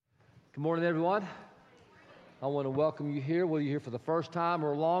Good morning, everyone. I want to welcome you here, whether you're here for the first time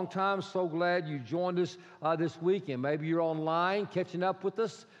or a long time. So glad you joined us this weekend. Maybe you're online catching up with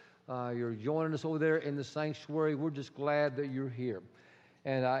us. You're joining us over there in the sanctuary. We're just glad that you're here.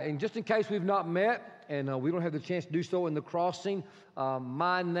 And just in case we've not met, and we don't have the chance to do so in the crossing,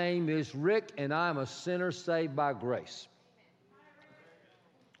 my name is Rick, and I'm a sinner saved by grace.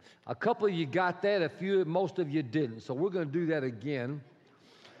 A couple of you got that. Most of you didn't. So we're going to do that again.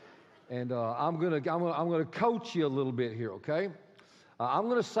 And I'm gonna coach you a little bit here, okay? I'm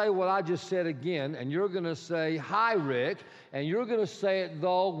gonna say what I just said again, and you're gonna say, "Hi, Rick," and you're gonna say it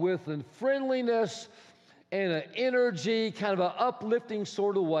though with a friendliness and an energy, kind of an uplifting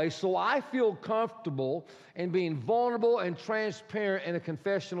sort of way, so I feel comfortable in being vulnerable and transparent in a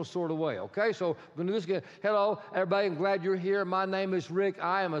confessional sort of way, okay? So we're gonna do this again. Hello, everybody. I'm glad you're here. My name is Rick.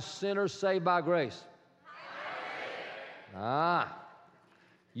 I am a sinner saved by grace.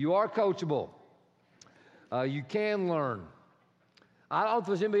 You are coachable. You can learn. I don't know if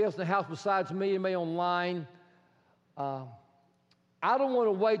there's anybody else in the house besides me, anybody online. I don't want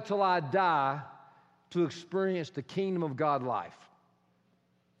to wait till I die to experience the kingdom of God life.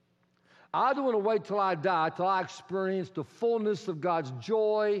 I don't want to wait till I die till I experience the fullness of God's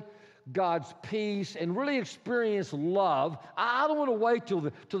joy, God's peace, and really experience love. I don't want to wait till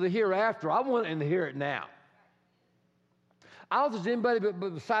the hereafter. I want it in the here and now. I don't know if there's anybody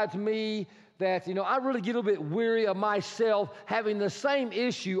but besides me that, I really get a little bit weary of myself having the same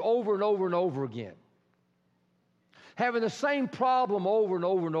issue over and over and over again. Having the same problem over and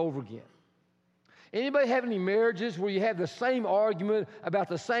over and over again. Anybody have any marriages where you have the same argument about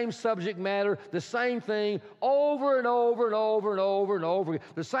the same subject matter, the same thing over and over and over and over and over again?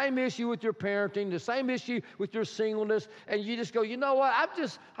 The same issue with your parenting, the same issue with your singleness, and you just go, you know what,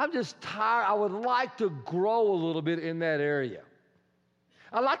 I'm just tired. I would like to grow a little bit in that area.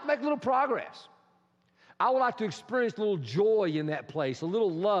 I'd like to make a little progress. I would like to experience a little joy in that place, a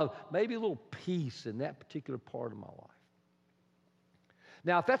little love, maybe a little peace in that particular part of my life.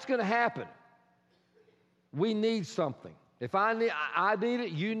 Now, if that's going to happen, we need something. If I need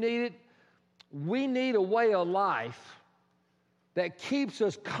it, you need it. We need a way of life that keeps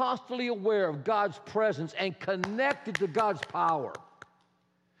us constantly aware of God's presence and connected to God's power.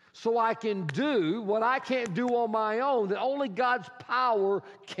 So I can do what I can't do on my own, that only God's power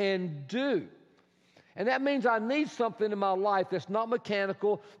can do. And that means I need something in my life that's not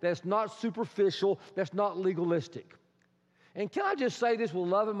mechanical, that's not superficial, that's not legalistic. And can I just say this with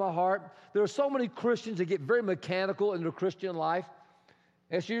love in my heart? There are so many Christians that get very mechanical in their Christian life.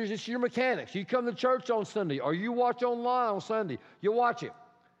 It's your mechanics. You come to church on Sunday, or you watch online on Sunday. You watch it.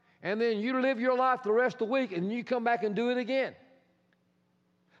 And then you live your life the rest of the week, and you come back and do it again.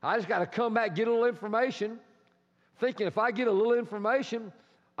 I just got to come back, get a little information, thinking if I get a little information,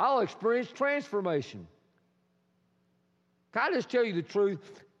 I'll experience transformation. Can I just tell you the truth?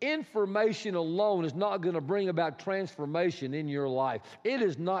 Information alone is not going to bring about transformation in your life. It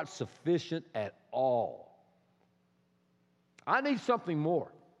is not sufficient at all. I need something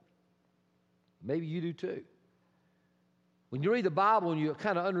more. Maybe you do too. When you read the Bible and you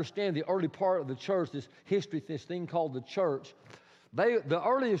kind of understand the early part of the church, this history, this thing called the church, the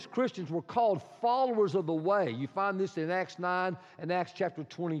earliest Christians were called followers of the way. You find this in Acts 9 and Acts chapter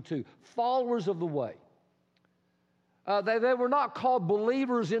 22. Followers of the way. They were not called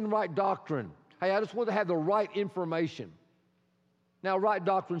believers in right doctrine. Hey, I just want to have the right information. Now, right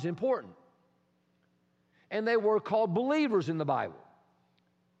doctrine is important. And they were called believers in the Bible.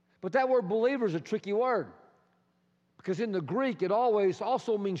 But that word believer is a tricky word. Because in the Greek, it always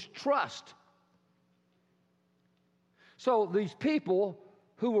also means trust. So these people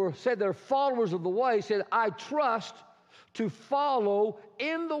who said they're followers of the way said, I trust to follow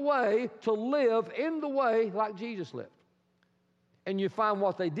in the way, to live in the way like Jesus lived. And you find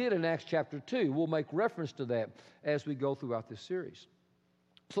what they did in Acts chapter 2. We'll make reference to that as we go throughout this series.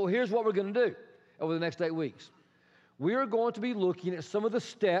 So here's what we're going to do over the next 8 weeks. We are going to be looking at some of the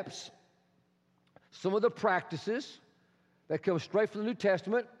steps, some of the practices that come straight from the New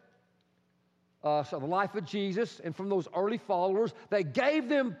Testament, so the life of Jesus, and from those early followers that gave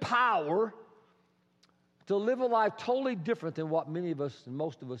them power to live a life totally different than what many of us and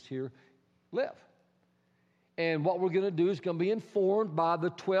most of us here live. And what we're going to do is going to be informed by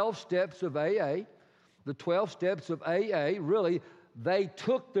the 12 steps of AA. The 12 steps of AA, really, they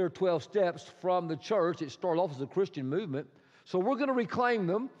took their 12 steps from the church. It started off as a Christian movement. So we're going to reclaim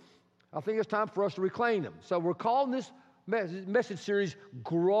them. I think it's time for us to reclaim them. So we're calling this message series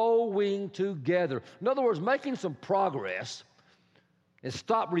Growing Together. In other words, making some progress and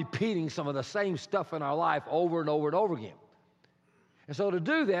stop repeating some of the same stuff in our life over and over and over again. And so to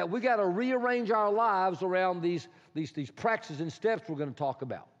do that, we got to rearrange our lives around these practices and steps we're going to talk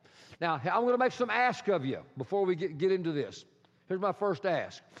about. Now, I'm going to make some ask of you before we get into this. Here's my first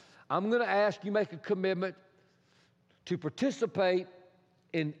ask. I'm going to ask you make a commitment to participate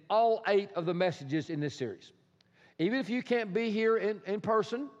in all 8 of the messages in this series. Even if you can't be here in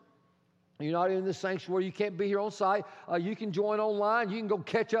person, you're not in the sanctuary, you can't be here on site, you can join online, you can go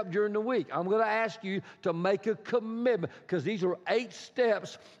catch up during the week. I'm going to ask you to make a commitment because these are 8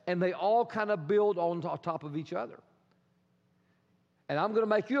 steps and they all kind of build on top of each other. And I'm going to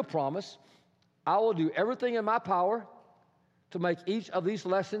make you a promise. I will do everything in my power to make each of these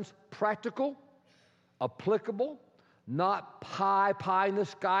lessons practical, applicable, not pie in the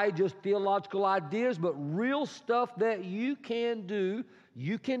sky, just theological ideas, but real stuff that you can do.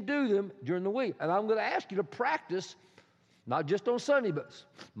 You can do them during the week. And I'm going to ask you to practice, not just on Sunday, but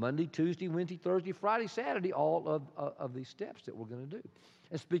Monday, Tuesday, Wednesday, Thursday, Friday, Saturday, all of these steps that we're going to do.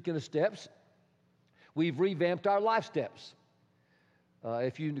 And speaking of steps, we've revamped our life steps.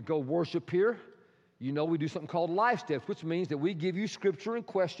 If you go worship here, you know we do something called life steps, which means that we give you scripture and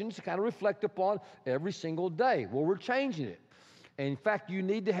questions to kind of reflect upon every single day. Well, we're changing it. And in fact, you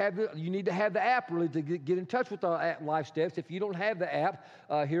need to have the app really to get in touch with our life steps. If you don't have the app,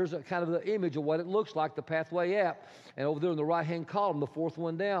 here's kind of the image of what it looks like, the Pathway app. And over there in the right-hand column, the 4th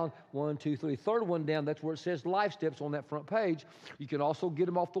one down, 1, 2, 3, 3rd one down, that's where it says life steps on that front page. You can also get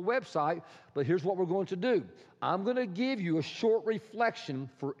them off the website. But here's what we're going to do. I'm going to give you a short reflection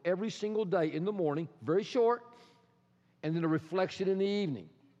for every single day in the morning, very short, and then a reflection in the evening.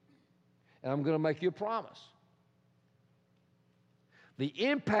 And I'm going to make you a promise. The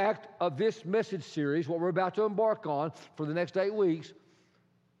impact of this message series, what we're about to embark on for the next 8 weeks,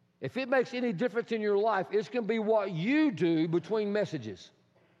 if it makes any difference in your life, it's going to be what you do between messages.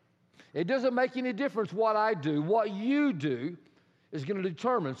 It doesn't make any difference what I do. What you do is going to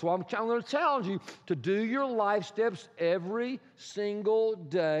determine. So I'm going to challenge you to do your life steps every single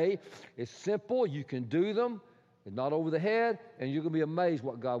day. It's simple. You can do them. It's not over the head, and you're going to be amazed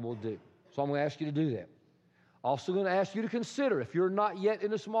what God will do. So I'm going to ask you to do that. Also going to ask you to consider, if you're not yet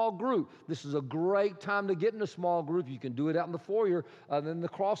in a small group, this is a great time to get in a small group. You can do it out in the foyer, in the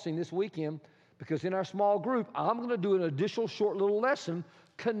crossing this weekend, because in our small group, I'm going to do an additional short little lesson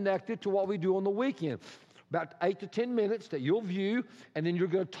connected to what we do on the weekend. About 8 to 10 minutes that you'll view, and then you're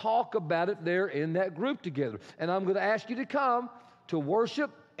going to talk about it there in that group together. And I'm going to ask you to come to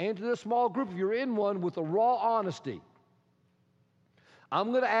worship and to the small group, if you're in one, with a raw honesty.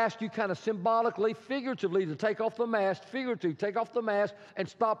 I'm going to ask you kind of symbolically, figuratively, to take off the mask, take off the mask and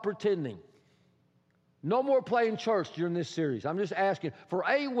stop pretending. No more playing church during this series. I'm just asking for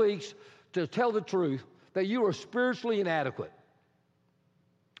 8 weeks to tell the truth that you are spiritually inadequate.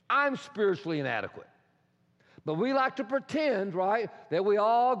 I'm spiritually inadequate. But we like to pretend, right, that we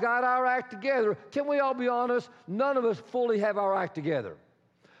all got our act together. Can we all be honest? None of us fully have our act together.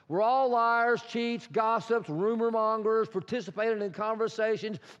 We're all liars, cheats, gossips, rumor mongers, participating in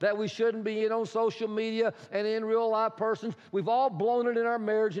conversations that we shouldn't be in on social media and in real life persons. We've all blown it in our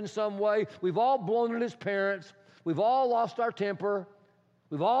marriage in some way. We've all blown it as parents. We've all lost our temper.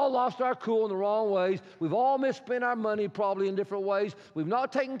 We've all lost our cool in the wrong ways. We've all misspent our money probably in different ways. We've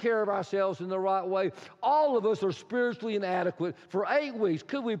not taken care of ourselves in the right way. All of us are spiritually inadequate. For 8 weeks,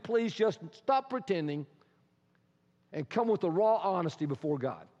 could we please just stop pretending and come with the raw honesty before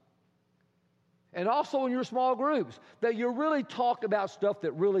God? And also in your small groups, that you really talk about stuff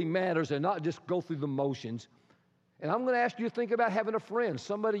that really matters and not just go through the motions. And I'm going to ask you to think about having a friend,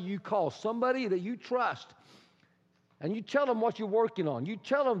 somebody you call, somebody that you trust. And you tell them what you're working on. You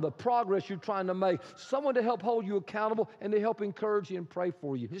tell them the progress you're trying to make, someone to help hold you accountable and to help encourage you and pray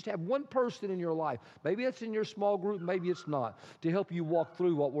for you. Just have one person in your life. Maybe it's in your small group, maybe it's not, to help you walk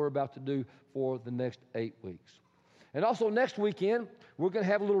through what we're about to do for the next 8 weeks. And also next weekend, we're going to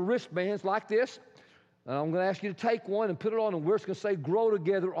have little wristbands like this. And I'm going to ask you to take one and put it on, and we're just going to say grow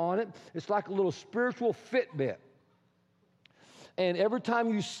together on it. It's like a little spiritual Fitbit. And every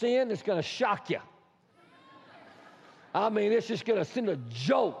time you sin, it's going to shock you. I mean, it's just going to send a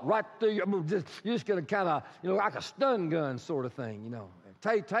jolt right through you. You're just going to kind of, like a stun gun sort of thing,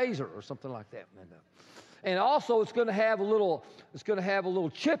 taser or something like that. And also, it's going to have a little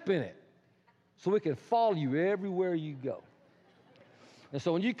chip in it, so it can follow you everywhere you go. And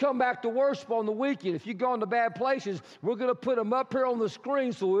so when you come back to worship on the weekend, if you go into bad places, we're going to put them up here on the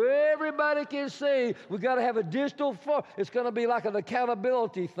screen so everybody can see. We've got to have a digital form. It's going to be like an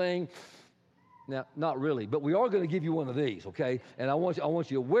accountability thing. Now, not really, but we are going to give you one of these, okay? And I want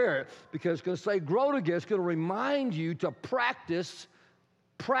you to wear it because it's going to say grow together. It's going to remind you to practice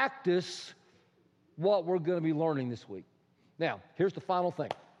what we're going to be learning this week. Now, here's the final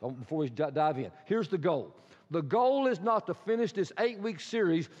thing before we dive in. Here's the goal. The goal is not to finish this 8-week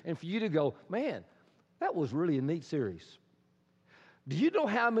series and for you to go, man, that was really a neat series. Do you know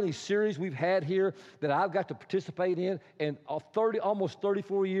how many series we've had here that I've got to participate in almost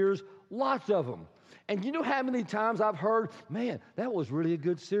 34 years? Lots of them. And you know how many times I've heard, man, that was really a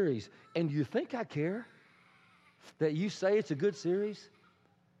good series. And do you think I care that you say it's a good series?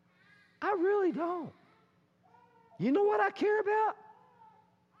 I really don't. You know what I care about?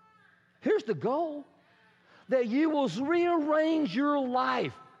 Here's the goal. That you will rearrange your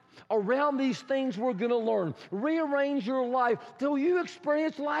life around these things we're going to learn. Rearrange your life till you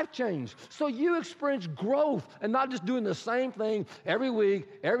experience life change. So you experience growth and not just doing the same thing every week,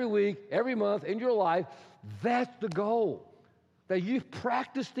 every month in your life. That's the goal. That you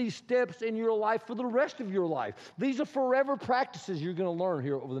practice these steps in your life for the rest of your life. These are forever practices you're going to learn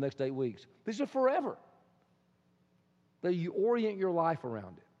here over the next 8 weeks. These are forever. That you orient your life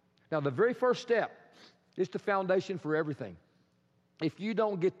around it. Now, the very first step is the foundation for everything. If you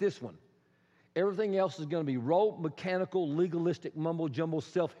don't get this one, everything else is going to be rote, mechanical, legalistic, mumbo-jumbo,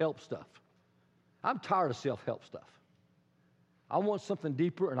 self-help stuff. I'm tired of self-help stuff. I want something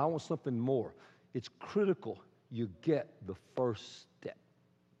deeper and I want something more. It's critical you get the first step.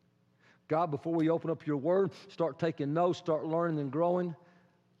 God, before we open up your word, start taking notes, start learning and growing,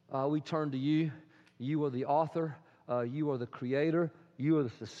 we turn to you. You are the author. You are the creator. You are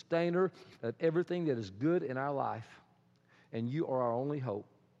the sustainer of everything that is good in our life. And you are our only hope.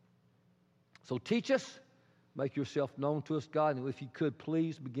 So teach us, make yourself known to us, God. And if you could,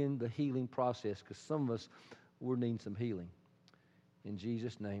 please begin the healing process, because some of us, we're needing some healing. In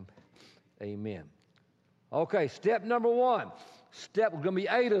Jesus' name, amen. Okay, step number 1. We're going to be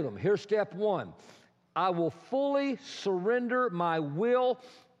 8 of them. Here's step 1. I will fully surrender my will.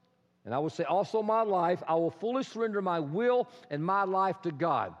 And I would say also my life. I will fully surrender my will and my life to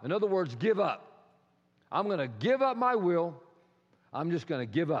God. In other words, give up. I'm going to give up my will. I'm just going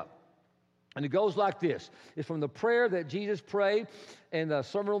to give up. And it goes like this. It's from the prayer that Jesus prayed in the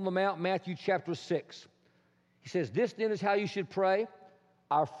Sermon on the Mount, Matthew chapter 6. He says, this then is how you should pray.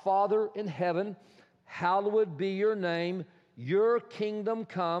 Our Father in heaven, hallowed be your name. Your kingdom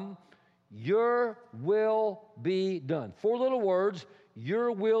come. Your will be done. 4 little words.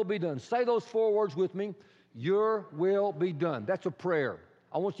 Your will be done. Say those 4 words with me. Your will be done. That's a prayer.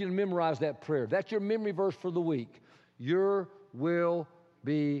 I want you to memorize that prayer. That's your memory verse for the week. Your will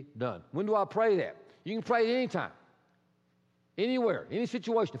be done. When do I pray that? You can pray it anytime, anywhere, any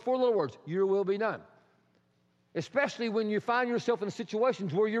situation. 4 little words. Your will be done. Especially when you find yourself in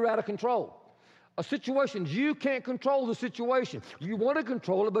situations where you're out of control. A situation, you can't control the situation. You want to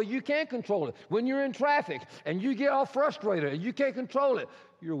control it, but you can't control it. When you're in traffic and you get all frustrated and you can't control it,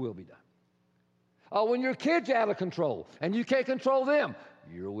 your will be done. When your kid's out of control and you can't control them,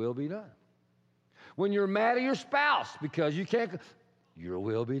 your will be done. When you're mad at your spouse because you can't, your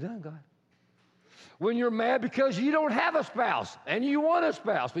will be done, God. When you're mad because you don't have a spouse and you want a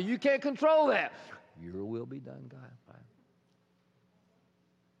spouse, but you can't control that, your will be done, God.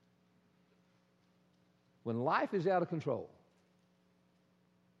 When life is out of control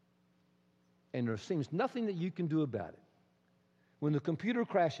and there seems nothing that you can do about it, when the computer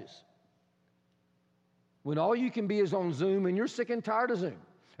crashes, when all you can be is on Zoom and you're sick and tired of Zoom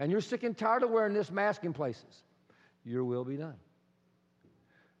and you're sick and tired of wearing this mask in places, your will be done.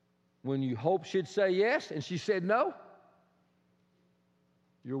 When you hope she'd say yes and she said no,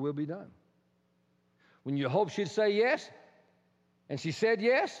 your will be done. When you hope she'd say yes and she said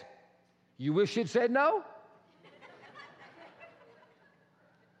yes, you wish she'd said no,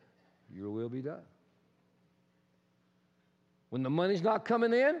 your will be done. When the money's not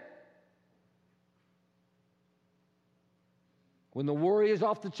coming in, when the worry is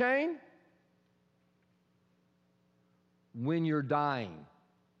off the chain, when you're dying.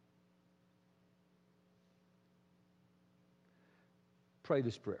 Pray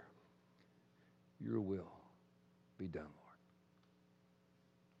this prayer. Your will be done, Lord.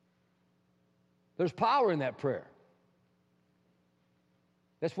 There's power in that prayer.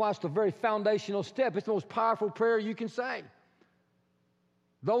 That's why it's the very foundational step. It's the most powerful prayer you can say.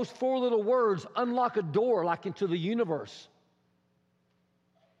 Those 4 little words unlock a door like into the universe.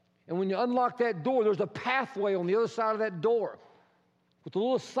 And when you unlock that door, there's a pathway on the other side of that door with a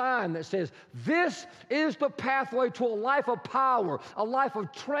little sign that says, this is the pathway to a life of power, a life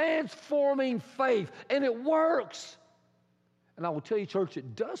of transforming faith. And it works. And I will tell you, church,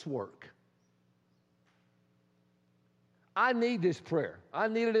 it does work. I need this prayer. I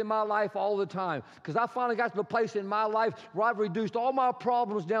need it in my life all the time because I finally got to the place in my life where I've reduced all my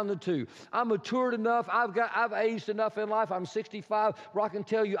problems down to 2. I'm matured enough. I've aged enough in life. I'm 65 where I can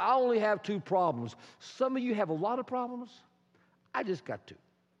tell you I only have 2 problems. Some of you have a lot of problems. I just got 2.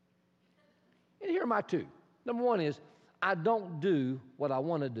 And here are my 2. Number 1 is I don't do what I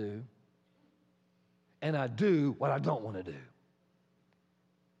want to do, and I do what I don't want to do.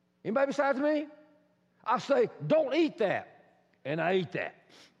 Anybody besides me? I say, don't eat that, and I eat that.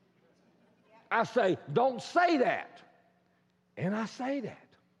 I say, don't say that, and I say that.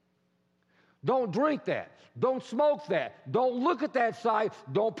 Don't drink that. Don't smoke that. Don't look at that site.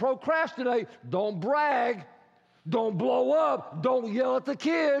 Don't procrastinate. Don't brag. Don't blow up. Don't yell at the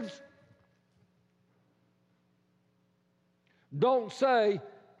kids. Don't say,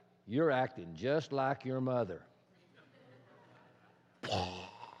 you're acting just like your mother.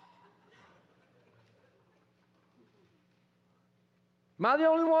 Am I the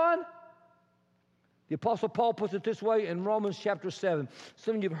only one? The Apostle Paul puts it this way in Romans chapter 7.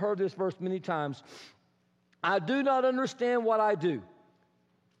 Some of you have heard this verse many times. I do not understand what I do.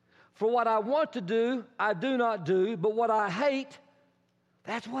 For what I want to do, I do not do, but what I hate,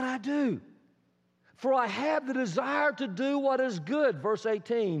 that's what I do. For I have the desire to do what is good, verse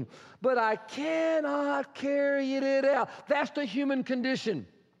 18, but I cannot carry it out. That's the human condition.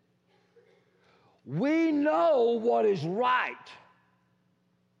 We know what is right,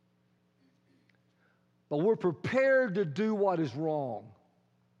 but we're prepared to do what is wrong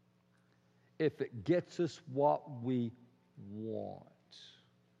if it gets us what we want.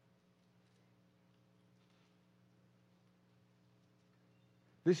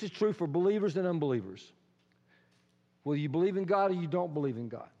 This is true for believers and unbelievers. Whether you believe in God or you don't believe in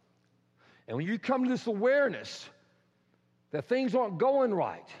God. And when you come to this awareness that things aren't going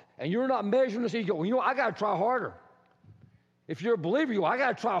right, and you're not measuring this, you go, well, you know, I got to try harder. If you're a believer, you go, I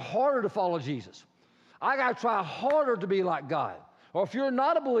got to try harder to follow Jesus. I got to try harder to be like God. Or if you're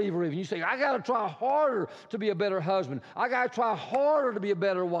not a believer even, you say, I got to try harder to be a better husband. I got to try harder to be a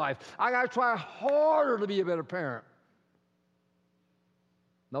better wife. I got to try harder to be a better parent.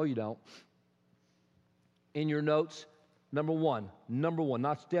 No, you don't. In your notes, number one,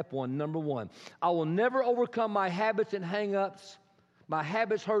 not step 1, number 1. I will never overcome my habits and hang-ups, my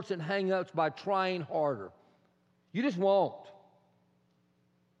habits, hurts, and hang-ups by trying harder. You just won't.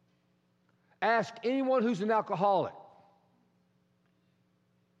 Ask anyone who's an alcoholic.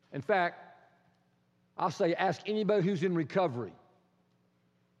 In fact, I'll say ask anybody who's in recovery.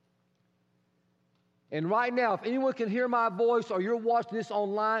 And right now, if anyone can hear my voice or you're watching this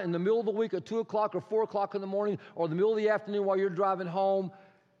online in the middle of the week at 2 o'clock or 4 o'clock in the morning or the middle of the afternoon while you're driving home,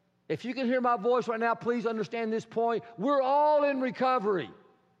 if you can hear my voice right now, please understand this point. We're all in recovery.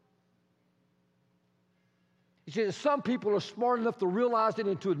 You see, some people are smart enough to realize it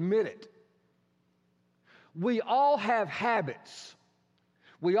and to admit it. We all have habits.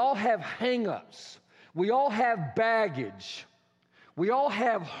 We all have hang-ups. We all have baggage. We all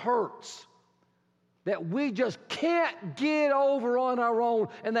have hurts that we just can't get over on our own,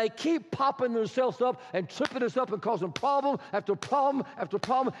 and they keep popping themselves up and tripping us up and causing problem after problem after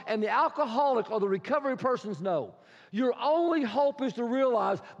problem. And the alcoholic or the recovery persons know your only hope is to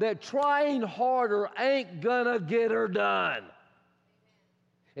realize that trying harder ain't gonna get her done.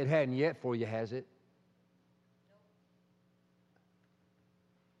 It hadn't yet for you, has it?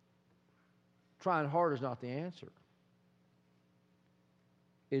 Trying harder is not the answer.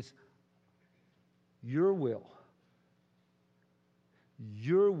 It's your will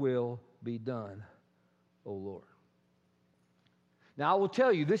be done, O Lord. Now, I will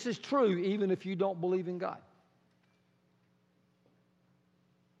tell you, this is true even if you don't believe in God.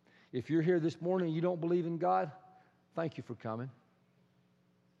 If you're here this morning and you don't believe in God, thank you for coming.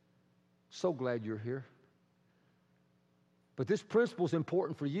 So glad you're here. But this principle is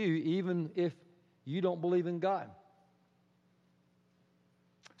important for you even if you don't believe in God.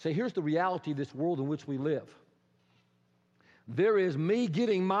 See, here's the reality of this world in which we live. There is me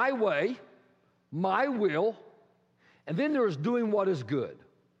getting my way, my will, and then there is doing what is good.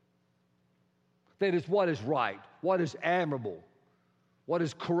 That is what is right, what is admirable, what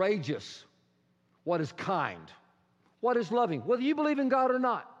is courageous, what is kind, what is loving. Whether you believe in God or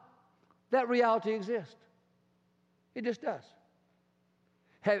not, that reality exists. It just does.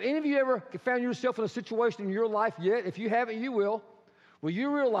 Have any of you ever found yourself in a situation in your life yet? If you haven't, you will. Well,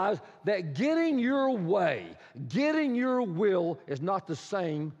 you realize that getting your way, getting your will is not the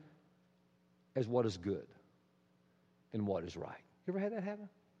same as what is good and what is right. You ever had that happen?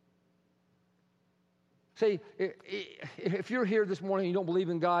 See, if you're here this morning and you don't believe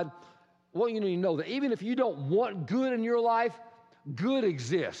in God, I want you to know that even if you don't want good in your life, good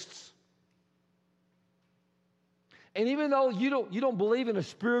exists. And even though you don't believe in a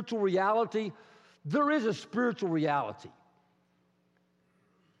spiritual reality, there is a spiritual reality.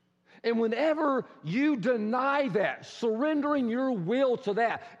 And whenever you deny that, surrendering your will to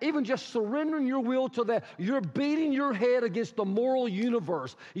that, even just surrendering your will to that, you're beating your head against the moral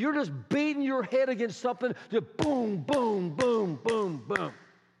universe. You're just beating your head against something, just boom, boom, boom, boom, boom.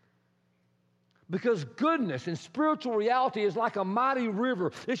 Because goodness and spiritual reality is like a mighty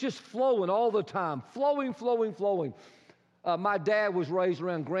river. It's just flowing all the time, flowing, flowing, flowing. My dad was raised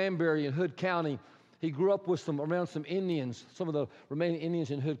around Granbury in Hood County. He grew up with around some Indians, some of the remaining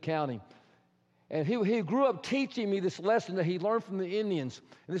Indians in Hood County. And he grew up teaching me this lesson that he learned from the Indians.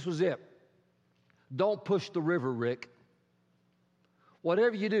 And this was it. Don't push the river, Rick.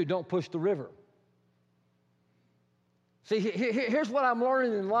 Whatever you do, don't push the river. See, here's what I'm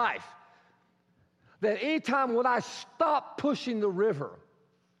learning in life. That anytime when I stop pushing the river,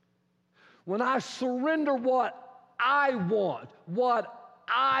 when I surrender what I want, what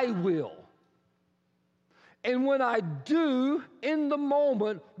I will, and when I do in the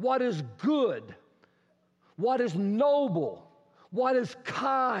moment what is good, what is noble, what is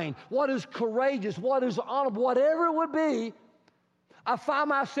kind, what is courageous, what is honorable, whatever it would be, I find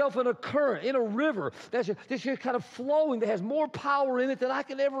myself in a current, in a river that's just kind of flowing, that has more power in it than I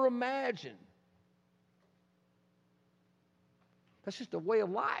can ever imagine. That's just a way of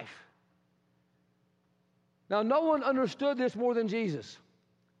life. Now, no one understood this more than Jesus.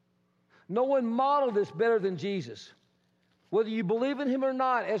 No one modeled this better than Jesus. Whether you believe in him or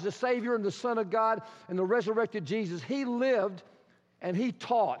not as the Savior and the Son of God and the resurrected Jesus, he lived and he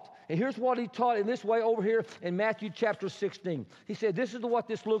taught. And here's what he taught in this way over here in Matthew chapter 16. He said, this is what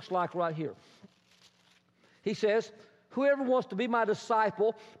this looks like right here. He says, whoever wants to be my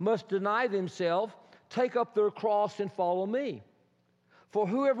disciple must deny themselves, take up their cross, and follow me. For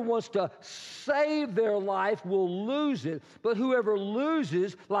whoever wants to save their life will lose it, but whoever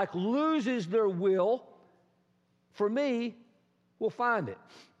loses their will, for me, will find it.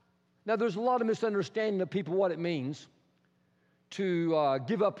 Now, there's a lot of misunderstanding of people what it means to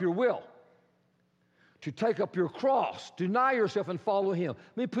give up your will, to take up your cross, deny yourself, and follow him.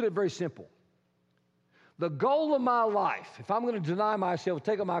 Let me put it very simple. The goal of my life, if I'm going to deny myself,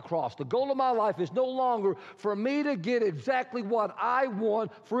 take up my cross, the goal of my life is no longer for me to get exactly what I want,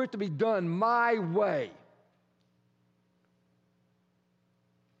 for it to be done my way.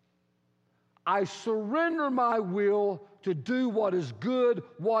 I surrender my will to do what is good,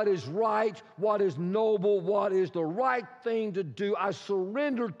 what is right, what is noble, what is the right thing to do. I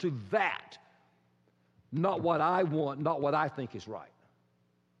surrender to that, not what I want, not what I think is right.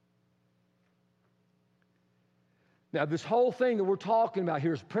 Now, this whole thing that we're talking about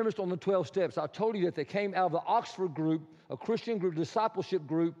here is premised on the 12 steps. I told you that they came out of the Oxford group, a Christian group, discipleship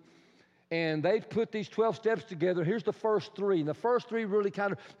group, and they put these 12 steps together. Here's the first three. And the first three really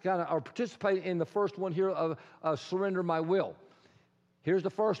kind of are participating in the first one here of surrender my will. Here's the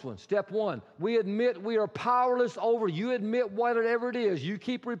first one. Step one, we admit we are powerless over. You admit whatever it is. You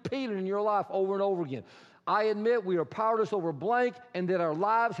keep repeating in your life over and over again. I admit we are powerless over blank and that our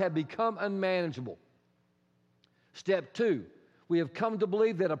lives have become unmanageable. Step two, we have come to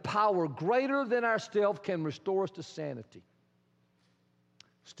believe that a power greater than ourselves can restore us to sanity.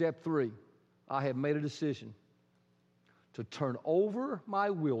 Step three, I have made a decision to turn over my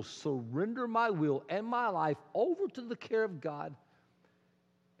will, surrender my will and my life over to the care of God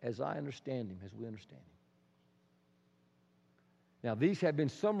as I understand him, as we understand him. Now, these have been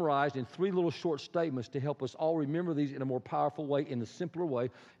summarized in three little short statements to help us all remember these in a more powerful way, in a simpler way,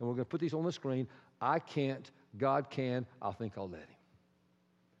 and we're going to put these on the screen. I can't, God can, I think I'll let him.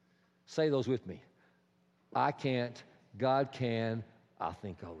 Say those with me. I can't, God can, I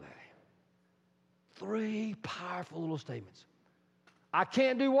think I'll let him. Three powerful little statements. I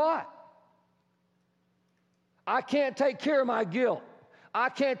can't do what? I can't take care of my guilt. I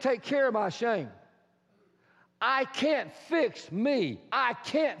can't take care of my shame. I can't fix me. I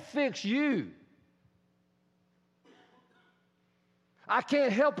can't fix you. I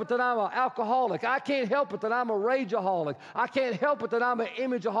can't help it that I'm an alcoholic. I can't help it that I'm a rageaholic. I can't help it that I'm an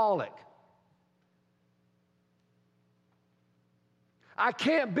imageaholic. I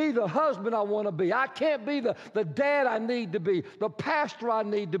can't be the husband I want to be. I can't be the dad I need to be, the pastor I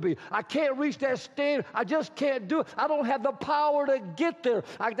need to be. I can't reach that standard. I just can't do it. I don't have the power to get there.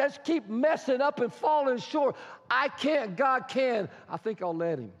 I just keep messing up and falling short. I can't. God can. I think I'll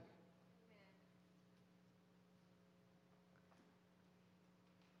let him.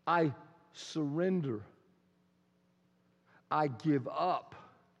 I surrender. I give up.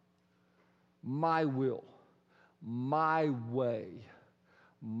 my will, my way,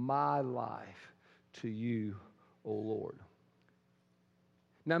 my life to you, O Lord.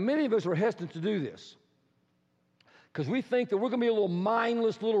 Now, many of us are hesitant to do this because we think that we're going to be a little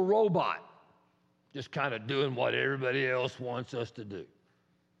mindless little robot, just kind of doing what everybody else wants us to do.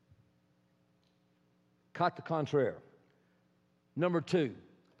 Quite the contraire. Number 2,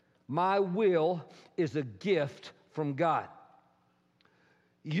 my will is a gift from God.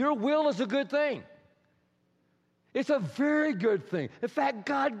 Your will is a good thing. It's a very good thing. In fact,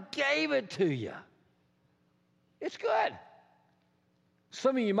 God gave it to you. It's good.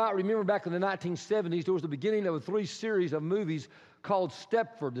 Some of you might remember back in the 1970s, there was the beginning of a 3-series of movies called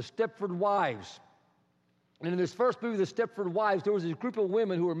Stepford, the Stepford Wives. And in this first movie, the Stepford Wives, there was this group of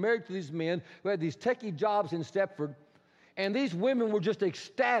women who were married to these men who had these techie jobs in Stepford. And these women were just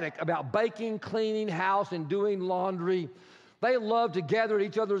ecstatic about baking, cleaning house, and doing laundry. They loved to gather at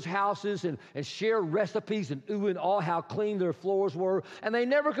each other's houses and share recipes and ooh and all how clean their floors were. And they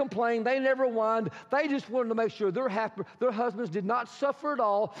never complained. They never whined. They just wanted to make sure their husbands did not suffer at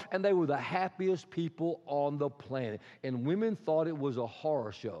all, and they were the happiest people on the planet. And women thought it was a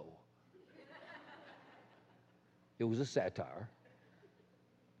horror show. It was a satire.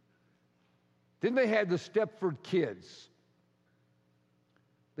 Then they had the Stepford kids.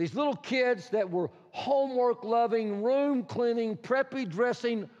 These little kids that were homework-loving, room-cleaning, preppy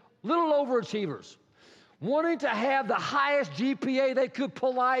dressing, little overachievers, wanting to have the highest GPA they could,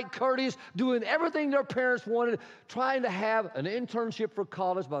 polite, courteous, doing everything their parents wanted, trying to have an internship for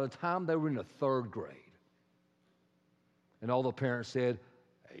college by the time they were in the 3rd grade. And all the parents said,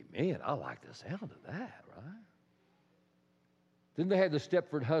 hey, man, I like the sound of that, right? Then they had the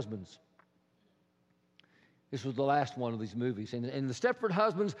Stepford husbands. This was the last one of these movies. And the Stepford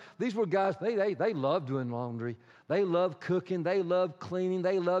husbands, these were guys, they loved doing laundry. They loved cooking. They loved cleaning.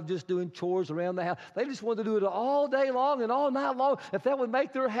 They loved just doing chores around the house. They just wanted to do it all day long and all night long if that would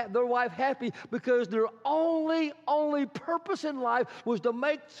make their wife happy, because their only purpose in life was to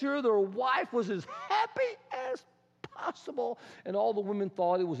make sure their wife was as happy as possible. And all the women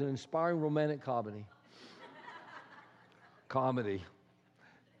thought it was an inspiring romantic comedy.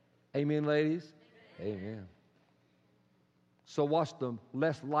 Amen, ladies? Amen. So watch the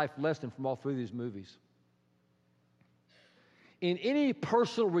life lesson from all 3 of these movies. In any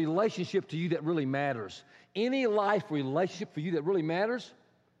personal relationship to you that really matters, any life relationship for you that really matters,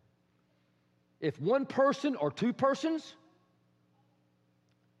 if one person or 2 persons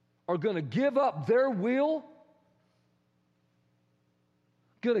are going to give up their will,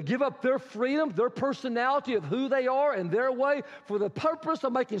 going to give up their freedom, their personality of who they are and their way for the purpose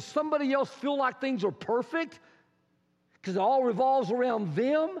of making somebody else feel like things are perfect, because it all revolves around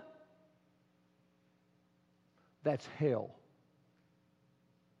them, that's hell.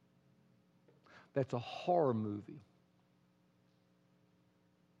 That's a horror movie.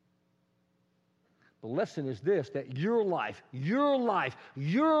 The lesson is this, that your life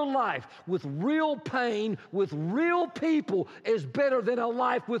with real pain, with real people is better than a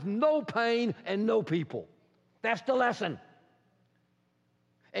life with no pain and no people. That's the lesson.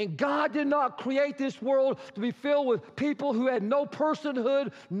 And God did not create this world to be filled with people who had no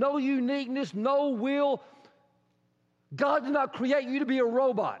personhood, no uniqueness, no will. God did not create you to be a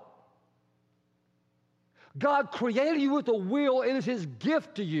robot. God created you with a will. It is His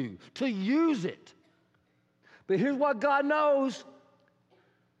gift to you to use it. But here's what God knows.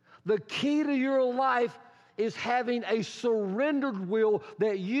 The key to your life is having a surrendered will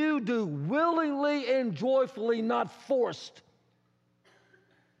that you do willingly and joyfully, not forced.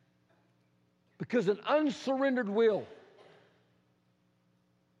 Because an unsurrendered will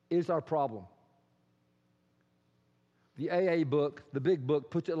is our problem. The AA book, the big book,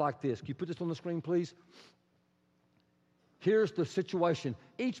 puts it like this. Can you put this on the screen, please? Here's the situation.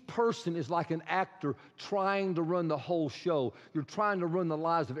 Each person is like an actor trying to run the whole show. You're trying to run the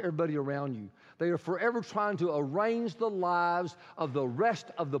lives of everybody around you. They are forever trying to arrange the lives of the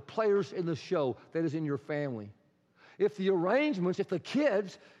rest of the players in the show that is in your family. If the arrangements, if the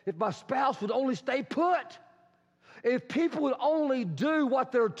kids, if my spouse would only stay put, if people would only do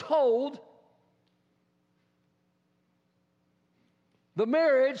what they're told, the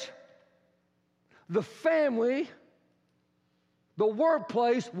marriage, the family, the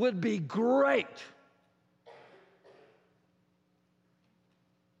workplace would be great.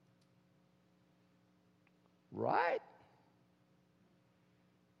 Right?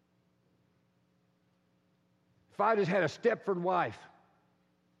 If I just had a Stepford wife,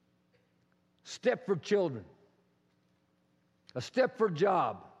 Stepford children, a Stepford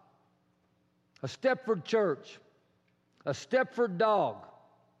job, a Stepford church, a Stepford dog,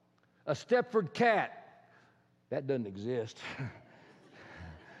 A Stepford cat. That doesn't exist.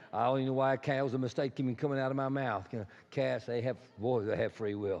 I don't even know why a cat was a mistake even coming out of my mouth. Cats, they have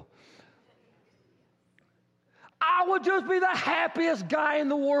free will. I would just be the happiest guy in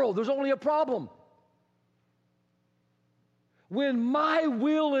the world. There's only a problem. When my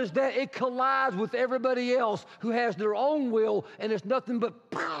will is that it collides with everybody else who has their own will, and it's nothing but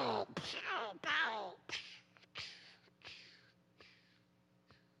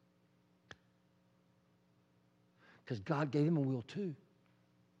because God gave him a will too.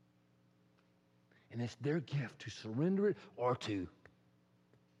 And it's their gift to surrender it or to.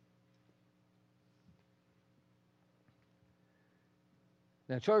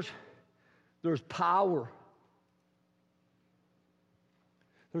 Now, church, there's power.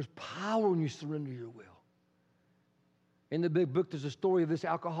 There's power when you surrender your will. In the big book, there's a story of this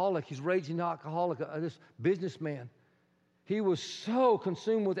alcoholic. He's raging alcoholic, this businessman. He was so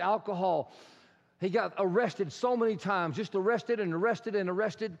consumed with alcohol. He got arrested so many times, just arrested and arrested and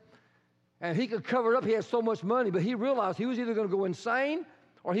arrested. And he could cover it up. He had so much money, but he realized he was either going to go insane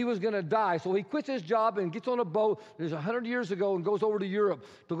or he was going to die. So he quits his job and gets on a boat. There's 100 years ago and goes over to Europe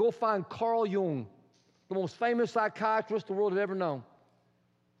to go find Carl Jung, the most famous psychiatrist the world had ever known.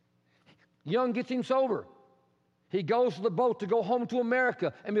 Jung gets him sober. He goes to the boat to go home to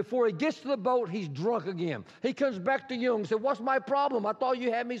America, and before he gets to the boat, he's drunk again. He comes back to Jung and said, "What's my problem? I thought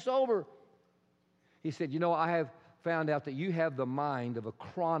you had me sober." He said, I have found out that you have the mind of a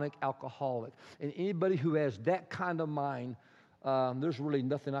chronic alcoholic, and anybody who has that kind of mind, there's really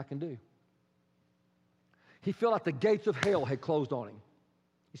nothing I can do. He felt like the gates of hell had closed on him.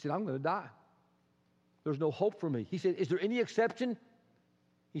 He said, "I'm going to die. There's no hope for me." He said, "Is there any exception?"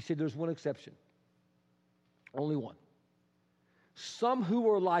 He said, "There's one exception. Only one. Some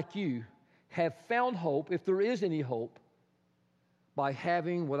who are like you have found hope, if there is any hope, by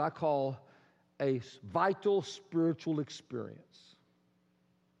having what I call a vital spiritual experience."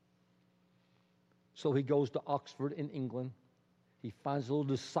 So he goes to Oxford in England. He finds a little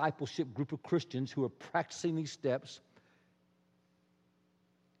discipleship group of Christians who are practicing these steps,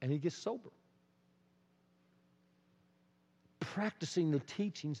 and he gets sober. Practicing the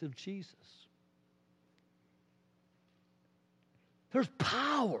teachings of Jesus. There's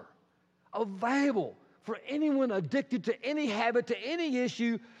power available for anyone addicted to any habit, to any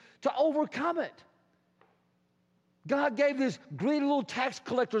issue, to overcome it. God gave this greedy little tax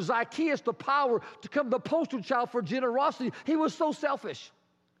collector, Zacchaeus, the power to become the poster child for generosity. He was so selfish.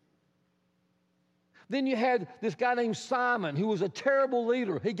 Then you had this guy named Simon, who was a terrible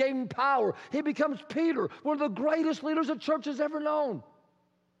leader. He gave him power. He becomes Peter, one of the greatest leaders the church has ever known.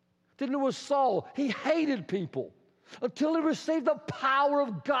 Then there was Saul. He hated people until he received the power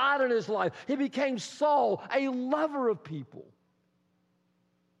of God in his life. He became Saul, a lover of people.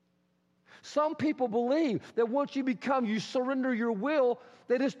 Some people believe that once you surrender your will,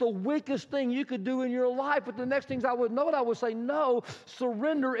 that it's the weakest thing you could do in your life. But the next things I would say, no,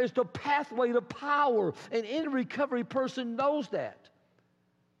 surrender is the pathway to power. And any recovery person knows that.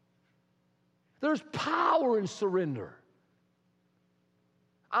 There's power in surrender.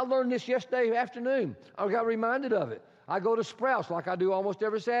 I learned this yesterday afternoon. I got reminded of it. I go to Sprouts like I do almost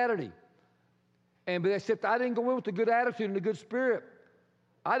every Saturday. But except I didn't go in with a good attitude and a good spirit.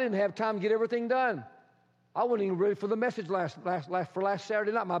 I didn't have time to get everything done. I wasn't even ready for the message last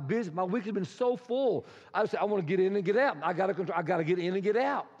Saturday night. My week has been so full. I said, I want to get in and get out. I got to get in and get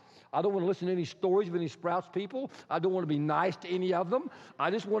out. I don't want to listen to any stories of any Sprouts people. I don't want to be nice to any of them. I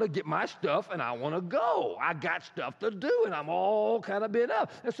just want to get my stuff and I want to go. I got stuff to do and I'm all kind of bent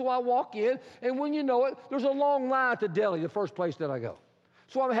up. And so I walk in, and when you know it, there's a long line at the deli, the first place that I go.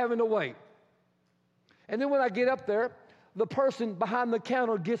 So I'm having to wait. And then when I get up there, the person behind the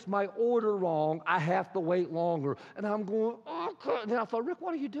counter gets my order wrong. I have to wait longer. And I'm going, oh, God. And then I thought, Rick,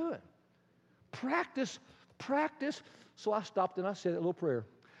 what are you doing? Practice. So I stopped and I said a little prayer.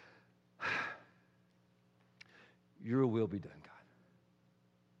 Your will be done, God.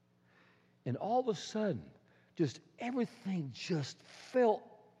 And all of a sudden, just everything just fell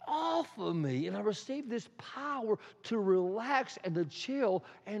off of me. And I received this power to relax and to chill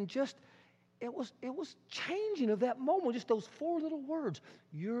and just... It was changing of that moment, just those 4 little words.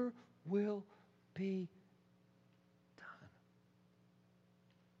 Your will be done.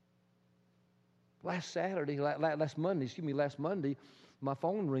 Last Monday, my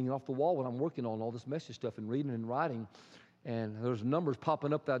phone ringing off the wall when I'm working on all this message stuff and reading and writing. And there's numbers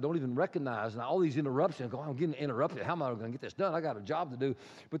popping up that I don't even recognize. And all these interruptions, I'm getting interrupted. How am I going to get this done? I got a job to do.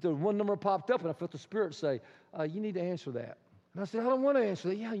 But there was one number popped up, and I felt the Spirit say, you need to answer that. And I said, I don't want to answer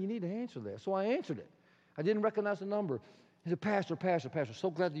that. Yeah, you need to answer that. So I answered it. I didn't recognize the number. He said, Pastor, so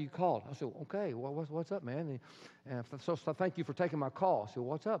glad that you called. I said, okay, well, what's up, man? So thank you for taking my call. I said,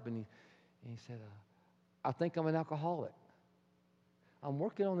 what's up? And he said, I think I'm an alcoholic. I'm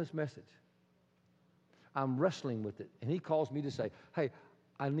working on this message. I'm wrestling with it. And he calls me to say, hey,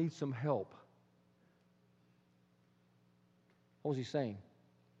 I need some help. What was he saying?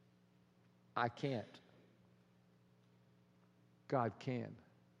 I can't. God can.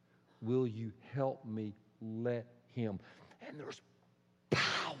 Will you help me let him? And there's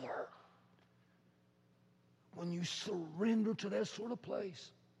power when you surrender to that sort of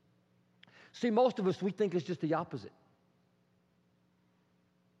place. See, most of us, we think it's just the opposite.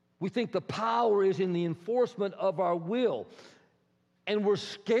 We think the power is in the enforcement of our will. And we're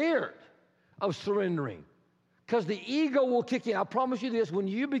scared of surrendering because the ego will kick in. I promise you this, when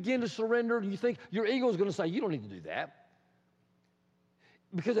you begin to surrender, you think your ego is going to say, you don't need to do that.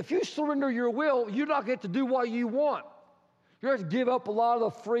 Because if you surrender your will, you're not going to do what you want. You're going to give up a lot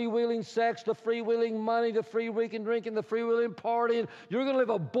of the freewheeling sex, the freewheeling money, the free weekend drinking, the freewheeling partying. You're going to live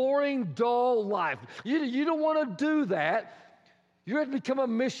a boring, dull life. You don't want to do that. You're going to become a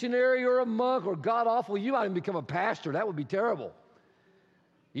missionary or a monk or god-awful. You might even become a pastor. That would be terrible.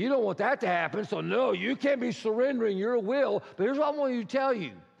 You don't want that to happen, so no, you can't be surrendering your will. But here's what I want you to tell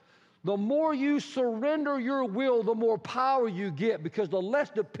you. The more you surrender your will, the more power you get, because the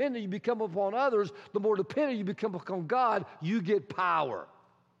less dependent you become upon others, the more dependent you become upon God, you get power.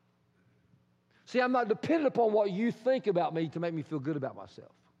 See, I'm not dependent upon what you think about me to make me feel good about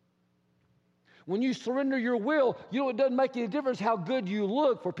myself. When you surrender your will, it doesn't make any difference how good you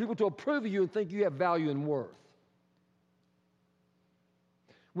look for people to approve of you and think you have value and worth.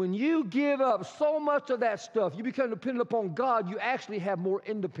 When you give up so much of that stuff, you become dependent upon God, you actually have more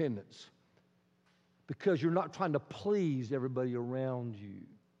independence because you're not trying to please everybody around you.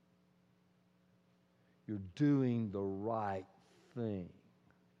 You're doing the right thing.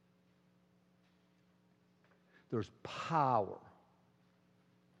 There's power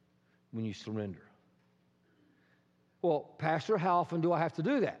when you surrender. Well, Pastor, how often do I have to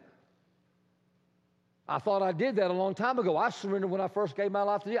do that? I thought I did that a long time ago. I surrendered when I first gave my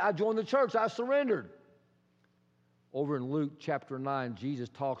life to Jesus. I joined the church. I surrendered. Over in Luke chapter 9, Jesus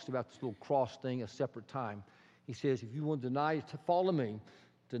talks about this little cross thing a separate time. He says, if you want to follow me,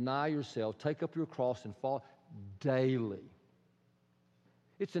 deny yourself, take up your cross and follow daily.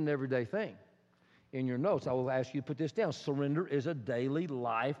 It's an everyday thing. In your notes, I will ask you to put this down. Surrender is a daily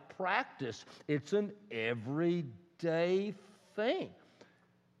life practice. It's an everyday thing.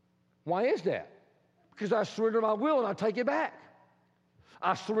 Why is that? Because I surrender my will and I take it back.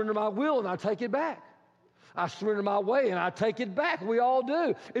 I surrender my will and I take it back. I surrender my way and I take it back. We all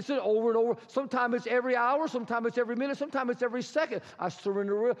do. It's an over and over. Sometimes it's every hour. Sometimes it's every minute. Sometimes it's every second. I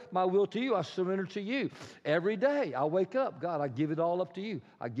surrender my will to you. I surrender to you. Every day I wake up. God, I give it all up to you.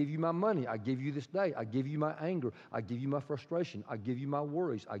 I give you my money. I give you this day. I give you my anger. I give you my frustration. I give you my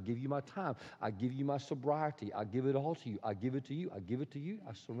worries. I give you my time. I give you my sobriety. I give it all to you. I give it to you. I give it to you.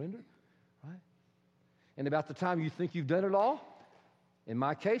 I surrender. Right? And about the time you think you've done it all, in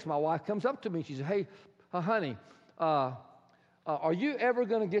my case, my wife comes up to me. She says, hey, honey, are you ever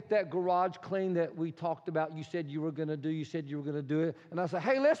going to get that garage clean that we talked about? You said you were going to do. You said you were going to do it. And I said,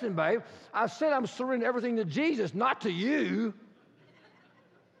 hey, listen, babe. I said I'm surrendering everything to Jesus, not to you.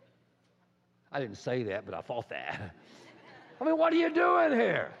 I didn't say that, but I thought that. I mean, what are you doing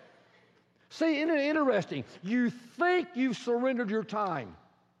here? See, isn't it interesting? You think you've surrendered your time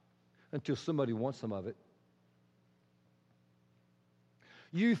until somebody wants some of it.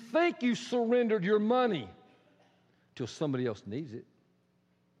 You think you surrendered your money till somebody else needs it.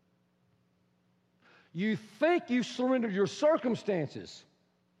 You think you surrendered your circumstances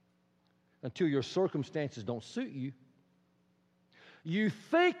until your circumstances don't suit you. You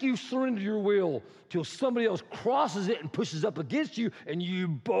think you surrendered your will till somebody else crosses it and pushes up against you and you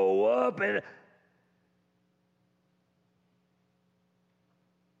bow up and...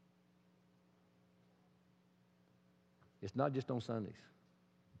 It's not just on Sundays.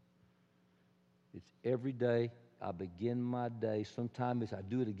 It's every day. I begin my day. Sometimes I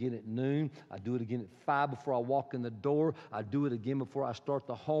do it again at noon. I do it again at 5 before I walk in the door. I do it again before I start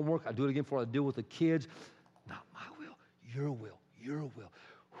the homework. I do it again before I deal with the kids. Not my will, your will, your will.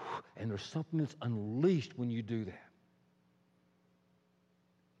 And there's something that's unleashed when you do that.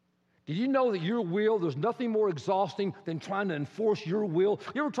 Did you know that your will, there's nothing more exhausting than trying to enforce your will?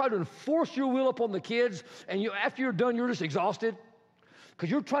 You ever try to enforce your will upon the kids, and after you're done, you're just exhausted? because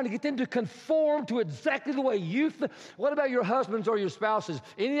you're trying to get them to conform to exactly the way you think. What about your husbands or your spouses?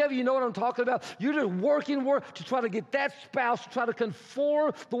 Any of you know what I'm talking about? You're just working to try to get that spouse to try to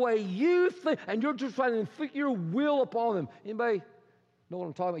conform the way you think, and you're just trying to inflict your will upon them. Anybody know what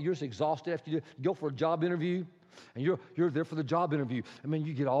I'm talking about? You're just exhausted after you go for a job interview, and you're there for the job interview. I mean,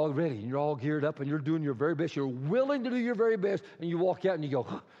 you get all ready, and you're all geared up, and you're doing your very best. You're willing to do your very best, and you walk out, and you go,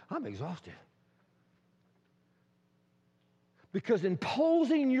 I'm exhausted. Because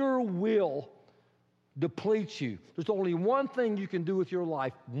imposing your will depletes you. There's only one thing you can do with your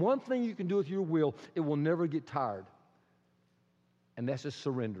life, one thing you can do with your will. It will never get tired. And that's to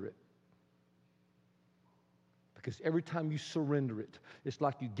surrender it. Because every time you surrender it, it's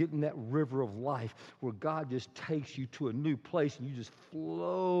like you get in that river of life where God just takes you to a new place and you just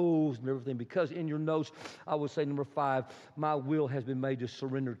flows and everything. Because in your notes, I would say number 5, my will has been made to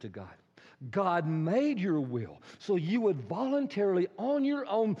surrender to God. God made your will so you would voluntarily, on your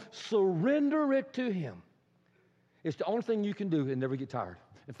own, surrender it to Him. It's the only thing you can do and never get tired.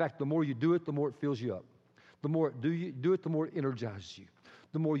 In fact, the more you do it, the more it fills you up. The more you do it, the more it energizes you.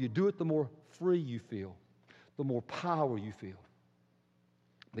 The more you do it, the more free you feel. The more power you feel.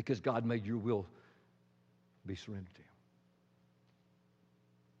 Because God made your will be surrendered to Him.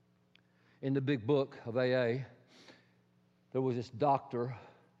 In the big book of AA, there was this doctor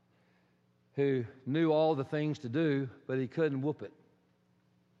who knew all the things to do, but he couldn't whoop it.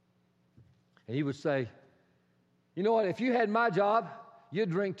 And he would say, you know what, if you had my job, you'd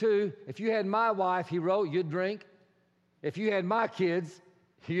drink too. If you had my wife, he wrote, you'd drink. If you had my kids,